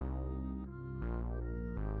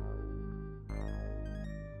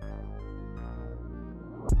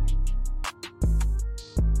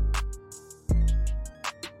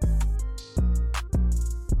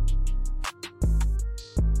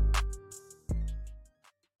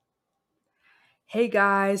Hey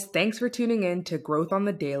guys, thanks for tuning in to Growth on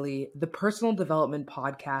the Daily, the personal development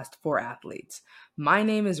podcast for athletes. My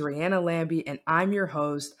name is Rihanna Lambie and I'm your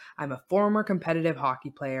host. I'm a former competitive hockey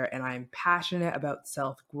player and I'm passionate about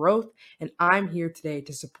self-growth, and I'm here today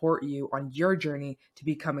to support you on your journey to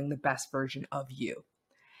becoming the best version of you.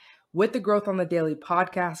 With the Growth on the Daily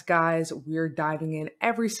podcast, guys, we're diving in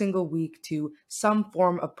every single week to some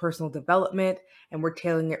form of personal development, and we're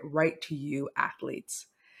tailoring it right to you, athletes.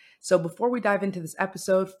 So before we dive into this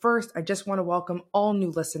episode, first, I just want to welcome all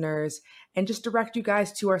new listeners and just direct you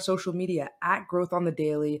guys to our social media at Growth on the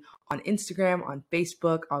Daily on Instagram, on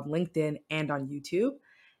Facebook, on LinkedIn, and on YouTube.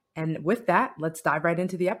 And with that, let's dive right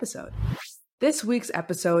into the episode. This week's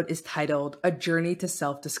episode is titled A Journey to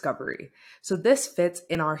Self-Discovery. So this fits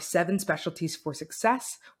in our 7 specialties for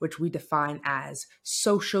success, which we define as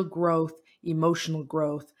social growth, emotional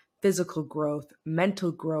growth, physical growth,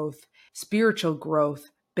 mental growth, spiritual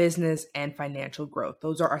growth, business, and financial growth.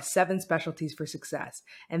 Those are our 7 specialties for success.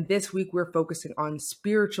 And this week we're focusing on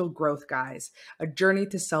spiritual growth, guys, a journey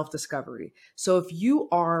to self-discovery. So if you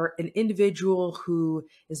are an individual who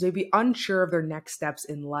is maybe unsure of their next steps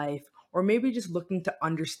in life, or maybe just looking to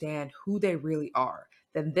understand who they really are,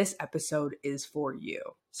 then this episode is for you.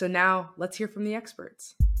 So now let's hear from the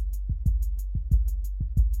experts.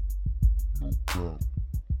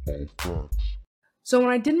 So when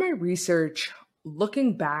I did my research,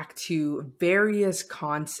 looking back to various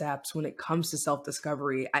concepts when it comes to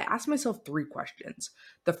self-discovery, I asked myself 3 questions.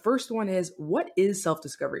 The first one is, what is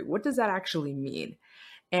self-discovery? What does that actually mean?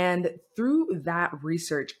 And through that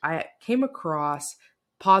research, I came across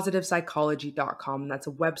positivepsychology.com. And that's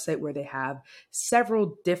a website where they have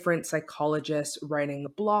several different psychologists writing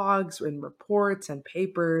blogs and reports and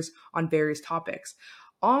papers on various topics.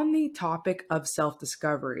 On the topic of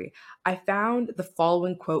self-discovery, I found the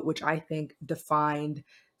following quote, which I think defined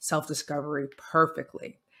self-discovery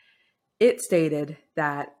perfectly. It stated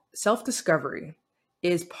that self-discovery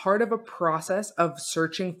is part of a process of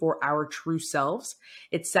searching for our true selves.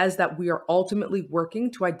 It says that we are ultimately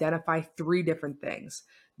working to identify 3 different things.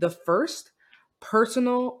 The first,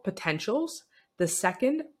 personal potentials. The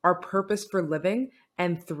second, our purpose for living.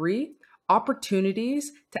 And 3,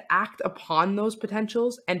 opportunities to act upon those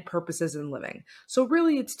potentials and purposes in living. So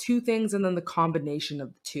really it's 2 things and then the combination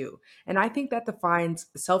of the 2. And I think that defines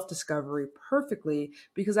self-discovery perfectly,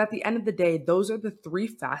 because at the end of the day, those are the 3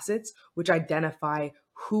 facets which identify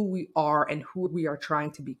who we are and who we are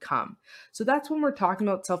trying to become. So that's when we're talking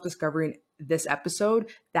about self-discovery in this episode.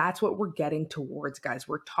 That's what we're getting towards, guys.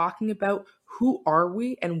 We're talking about who are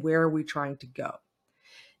we and where are we trying to go.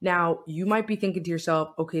 Now, you might be thinking to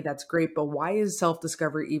yourself, okay, that's great, but why is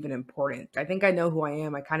self-discovery even important? I think I know who I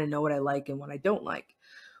am. I kind of know what I like and what I don't like.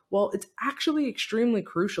 Well, it's actually extremely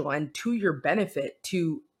crucial and to your benefit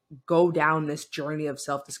to go down this journey of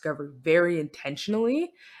self-discovery very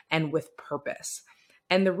intentionally and with purpose.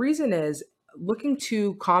 And the reason is, looking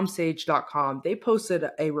to comsage.com, they posted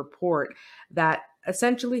a report that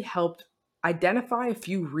essentially helped identify a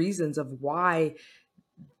few reasons of why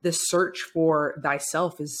the search for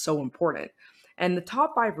thyself is so important. And the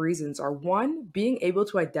top 5 reasons are: 1, being able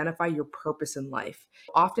to identify your purpose in life.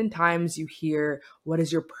 Oftentimes you hear, what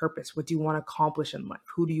is your purpose? What do you want to accomplish in life?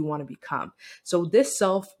 Who do you want to become? So this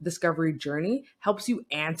self-discovery journey helps you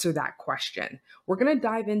answer that question. We're going to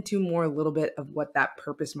dive into more a little bit of what that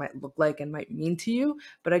purpose might look like and might mean to you,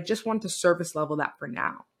 but I just want to surface level that for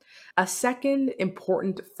now. A second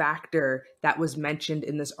important factor that was mentioned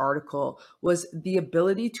in this article was the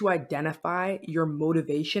ability to identify your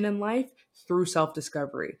motivation in life through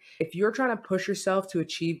self-discovery. If you're trying to push yourself to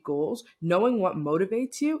achieve goals, knowing what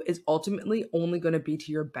motivates you is ultimately only going to be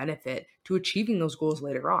to your benefit to achieving those goals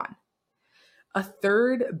later on. A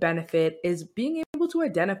third benefit is being able to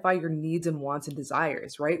identify your needs and wants and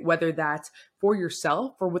desires, right? Whether that's for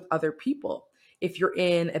yourself or with other people. If you're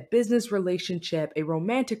in a business relationship, a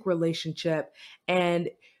romantic relationship, and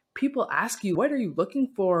people ask you, what are you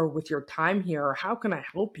looking for with your time here? Or how can I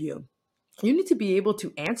help you? You need to be able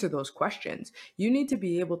to answer those questions. You need to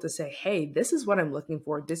be able to say, hey, this is what I'm looking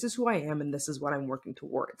for. This is who I am, and this is what I'm working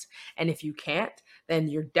towards. And if you can't, then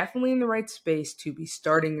you're definitely in the right space to be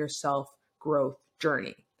starting your self-growth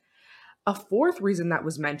journey. A fourth reason that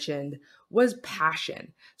was mentioned was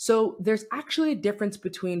passion. So there's actually a difference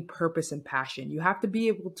between purpose and passion. You have to be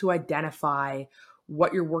able to identify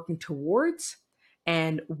what you're working towards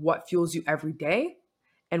and what fuels you every day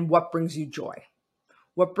and what brings you joy.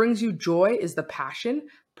 What brings you joy is the passion.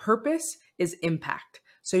 Purpose is impact.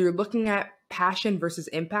 So you're looking at passion versus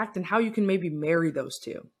impact and how you can maybe marry those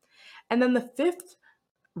 2. And then the fifth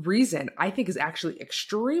reason I think is actually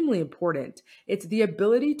extremely important. It's the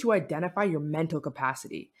ability to identify your mental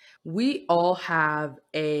capacity. We all have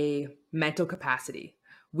a mental capacity.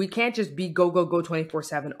 We can't just be go, go, go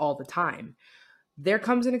 24/7 all the time. There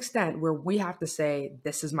comes an extent where we have to say,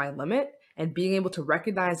 this is my limit. And being able to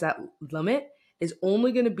recognize that limit is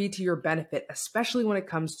only going to be to your benefit, especially when it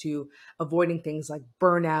comes to avoiding things like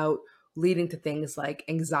burnout, leading to things like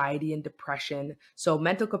anxiety and depression. So,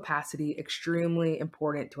 mental capacity, extremely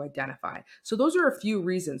important to identify. So, those are a few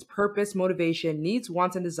reasons: purpose, motivation, needs,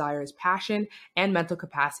 wants, and desires, passion, and mental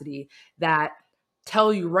capacity that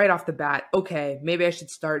tell you right off the bat, okay, maybe I should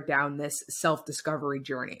start down this self discovery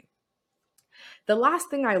journey. The last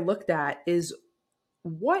thing I looked at is,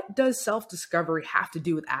 what does self discovery have to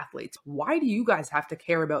do with athletes? Why do you guys have to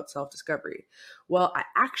care about self discovery? Well, I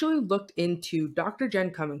actually looked into Dr.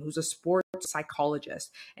 Jen Cumming, who's a sports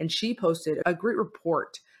psychologist, and she posted a great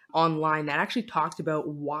report online that actually talked about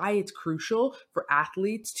why it's crucial for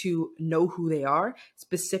athletes to know who they are,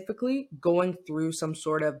 specifically going through some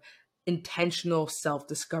sort of intentional self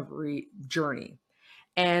discovery journey.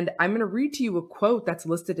 And I'm going to read to you a quote that's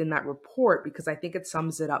listed in that report because I think it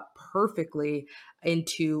sums it up perfectly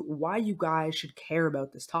into why you guys should care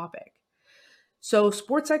about this topic. So,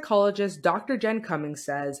 sports psychologist Dr. Jen Cummings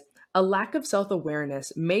says, a lack of self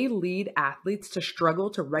awareness may lead athletes to struggle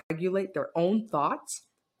to regulate their own thoughts,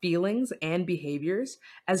 feelings, and behaviors,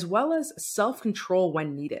 as well as self control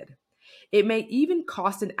when needed. It may even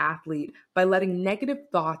cost an athlete by letting negative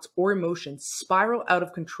thoughts or emotions spiral out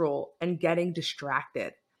of control and getting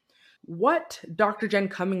distracted. What Dr. Jen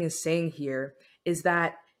Cumming is saying here is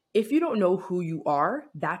that if you don't know who you are,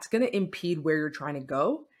 that's going to impede where you're trying to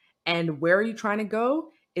go. And where you're trying to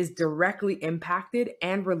go is directly impacted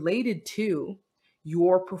and related to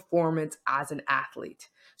your performance as an athlete.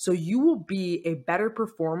 So you will be a better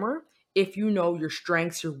performer if you know your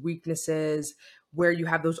strengths, your weaknesses, where you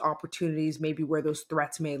have those opportunities, maybe where those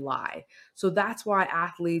threats may lie. So that's why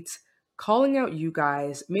athletes, calling out you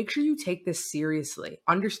guys, make sure you take this seriously,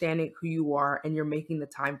 understanding who you are and you're making the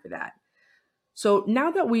time for that. So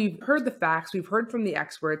now that we've heard the facts, we've heard from the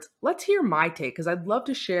experts, let's hear my take because I'd love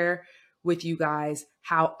to share with you guys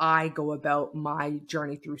how I go about my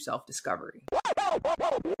journey through self discovery.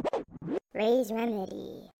 Ray's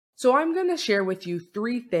Remedy. So I'm going to share with you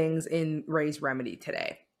 3 things in Ray's Remedy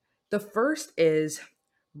today. The first is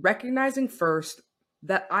recognizing first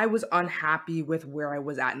that I was unhappy with where I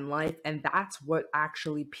was at in life, and that's what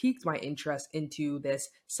actually piqued my interest into this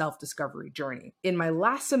self-discovery journey. In my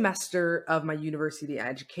last semester of my university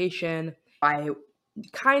education, I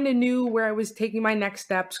kind of knew where I was taking my next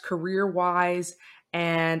steps career-wise,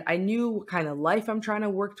 and I knew what kind of life I'm trying to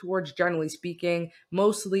work towards, generally speaking,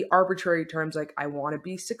 mostly arbitrary terms like I want to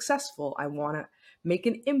be successful, I want to make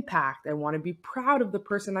an impact, I want to be proud of the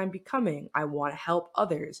person I'm becoming, I want to help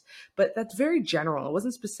others. But that's very general. It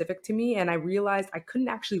wasn't specific to me. And I realized I couldn't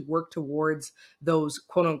actually work towards those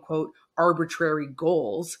quote unquote arbitrary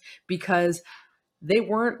goals because they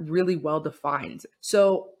weren't really well defined.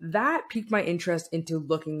 So that piqued my interest into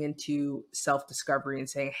looking into self discovery and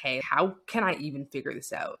saying, hey, how can I even figure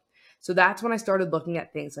this out? So that's when I started looking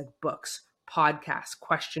at things like books, podcasts,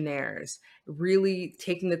 questionnaires, really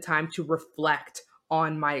taking the time to reflect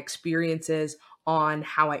on my experiences, on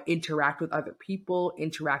how I interact with other people,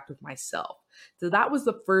 interact with myself. So that was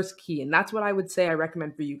the first key. And that's what I would say I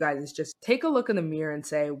recommend for you guys is just take a look in the mirror and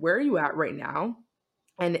say, where are you at right now?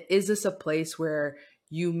 And is this a place where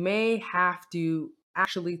you may have to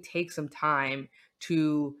actually take some time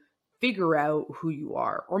to figure out who you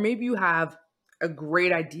are? Or maybe you have a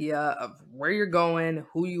great idea of where you're going,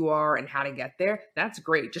 who you are, and how to get there. That's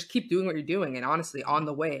great. Just keep doing what you're doing. And honestly, on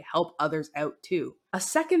the way, help others out too. A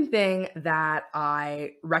second thing that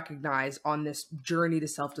I recognize on this journey to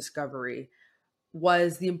self discovery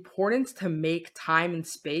was the importance to make time and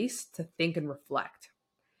space to think and reflect.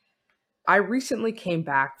 I recently came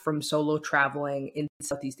back from solo traveling in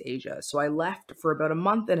Southeast Asia. So I left for about a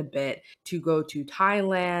month and a bit to go to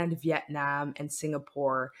Thailand, Vietnam, and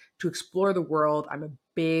Singapore to explore the world. I'm a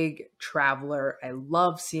big traveler. I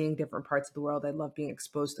love seeing different parts of the world. I love being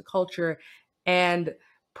exposed to culture. And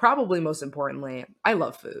probably most importantly, I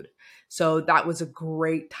love food. So that was a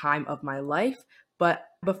great time of my life. But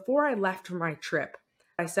before I left for my trip,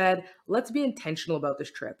 I said, let's be intentional about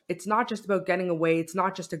this trip. It's not just about getting away. It's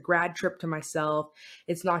not just a grad trip to myself.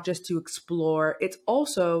 It's not just to explore. It's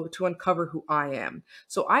also to uncover who I am.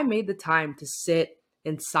 So I made the time to sit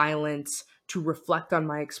in silence, to reflect on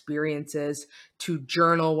my experiences, to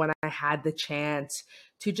journal when I had the chance,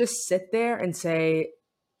 to just sit there and say,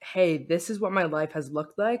 hey, this is what my life has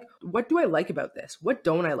looked like. What do I like about this? What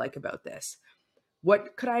don't I like about this?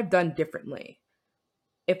 What could I have done differently?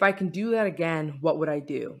 If I can do that again, what would I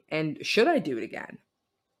do? And should I do it again?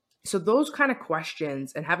 So, those kind of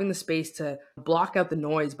questions and having the space to block out the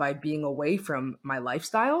noise by being away from my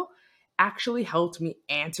lifestyle actually helped me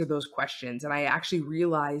answer those questions. And I actually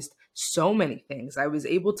realized so many things. I was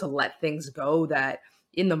able to let things go that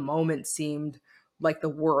in the moment seemed like the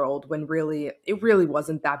world, when really, it really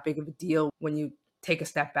wasn't that big of a deal when you take a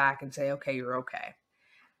step back and say, okay, you're okay.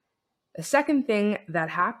 The second thing that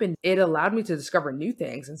happened, it allowed me to discover new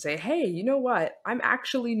things and say, hey, you know what? I'm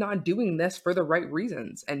actually not doing this for the right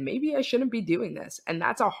reasons. And maybe I shouldn't be doing this. And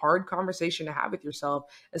that's a hard conversation to have with yourself,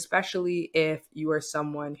 especially if you are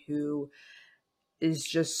someone who is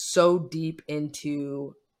just so deep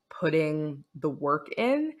into putting the work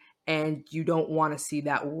in and you don't want to see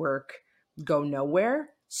that work go nowhere.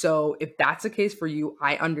 So if that's the case for you,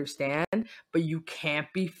 I understand, but you can't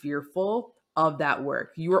be fearful of that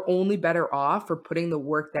work. You are only better off for putting the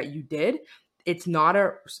work that you did. It's not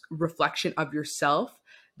a reflection of yourself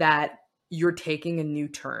that you're taking a new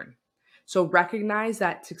turn. So recognize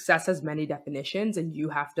that success has many definitions and you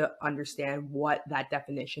have to understand what that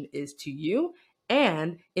definition is to you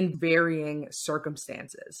and in varying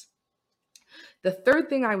circumstances. The third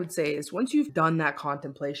thing I would say is once you've done that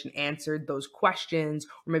contemplation, answered those questions,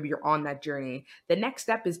 or maybe you're on that journey, the next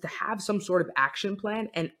step is to have some sort of action plan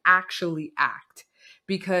and actually act.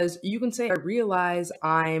 Because you can say, I realize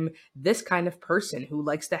I'm this kind of person who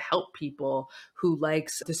likes to help people, who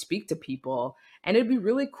likes to speak to people. And it'd be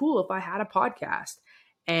really cool if I had a podcast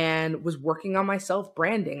and was working on my self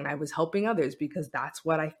branding and I was helping others because that's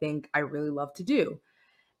what I think I really love to do.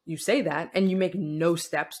 You say that and you make no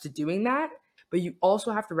steps to doing that, but you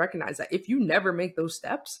also have to recognize that if you never make those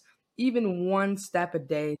steps, even one step a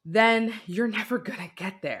day, then you're never gonna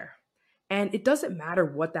get there. And it doesn't matter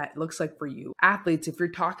what that looks like for you. Athletes, if you're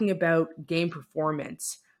talking about game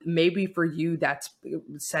performance, maybe for you that's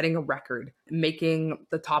setting a record, making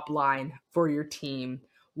the top line for your team,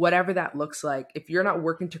 whatever that looks like. If you're not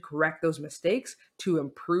working to correct those mistakes, to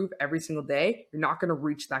improve every single day, you're not going to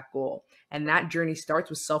reach that goal. And that journey starts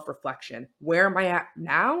with self-reflection. Where am I at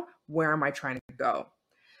now? Where am I trying to go?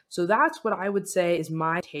 So that's what I would say is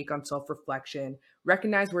my take on self-reflection.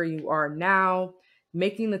 Recognize where you are now,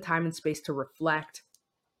 making the time and space to reflect,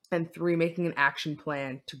 and 3, making an action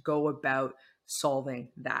plan to go about solving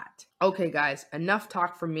that. Okay, guys, enough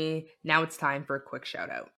talk from me. Now it's time for a quick shout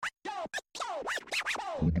out.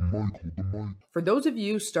 For those of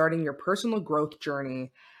you starting your personal growth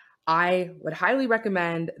journey, I would highly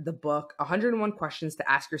recommend the book 101 Questions to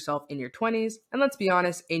Ask Yourself in Your 20s, and let's be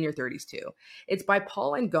honest, in your 30s too. It's by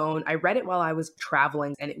Paul and Gone. I read it while I was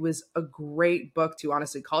traveling, and it was a great book to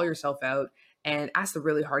honestly call yourself out and ask the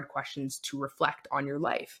really hard questions to reflect on your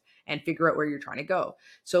life and figure out where you're trying to go.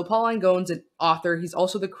 So Paul and Gone's an author. He's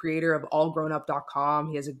also the creator of allgrownup.com.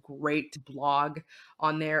 He has a great blog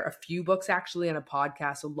on there, a few books actually, and a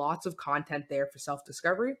podcast. So lots of content there for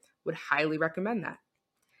self-discovery. Would highly recommend that.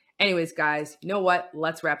 Anyways, guys, you know what?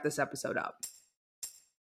 Let's wrap this episode up.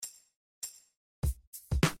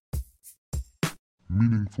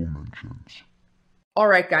 Meaningful mentions. All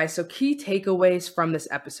right, guys. So key takeaways from this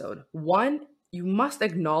episode. 1, you must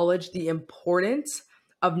acknowledge the importance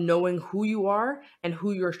of knowing who you are and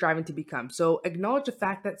who you're striving to become. So acknowledge the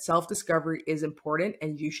fact that self-discovery is important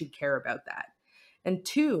and you should care about that. And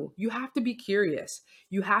 2, you have to be curious.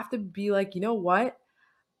 You have to be like, you know what?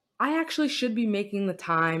 I actually should be making the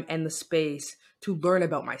time and the space to learn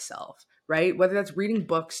about myself, right? Whether that's reading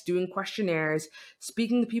books, doing questionnaires,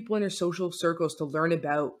 speaking to people in your social circles to learn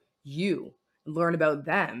about you, learn about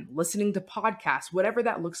them, listening to podcasts, whatever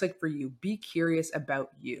that looks like for you, be curious about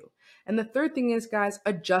you. And the third thing is, guys,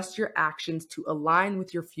 adjust your actions to align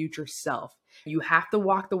with your future self. You have to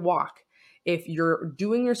walk the walk. If you're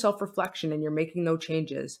doing your self-reflection and you're making no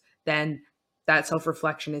changes, then that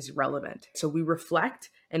self-reflection is relevant. So we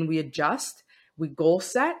reflect and we adjust, we goal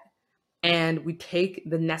set, and we take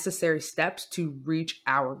the necessary steps to reach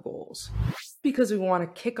our goals. Because we want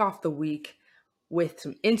to kick off the week with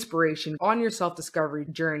some inspiration on your self-discovery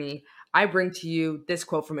journey, I bring to you this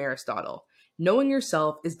quote from Aristotle. Knowing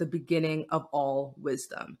yourself is the beginning of all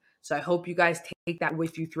wisdom. So I hope you guys take that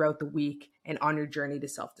with you throughout the week and on your journey to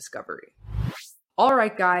self-discovery. All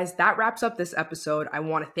right, guys, that wraps up this episode. I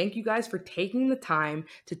want to thank you guys for taking the time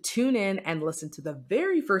to tune in and listen to the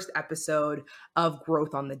very first episode of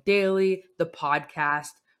Growth on the Daily, the podcast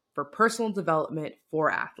for personal development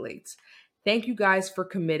for athletes. Thank you guys for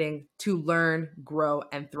committing to learn, grow,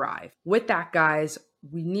 and thrive. With that, guys,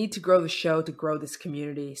 We need to grow the show to grow this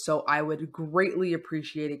community. So I would greatly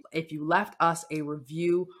appreciate it if you left us a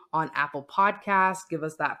review on Apple Podcasts, give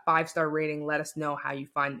us that 5-star rating, let us know how you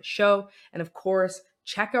find the show. And of course,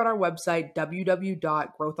 check out our website,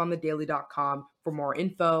 www.growthonthedaily.com, for more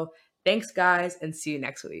info. Thanks, guys, and see you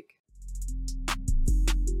next week.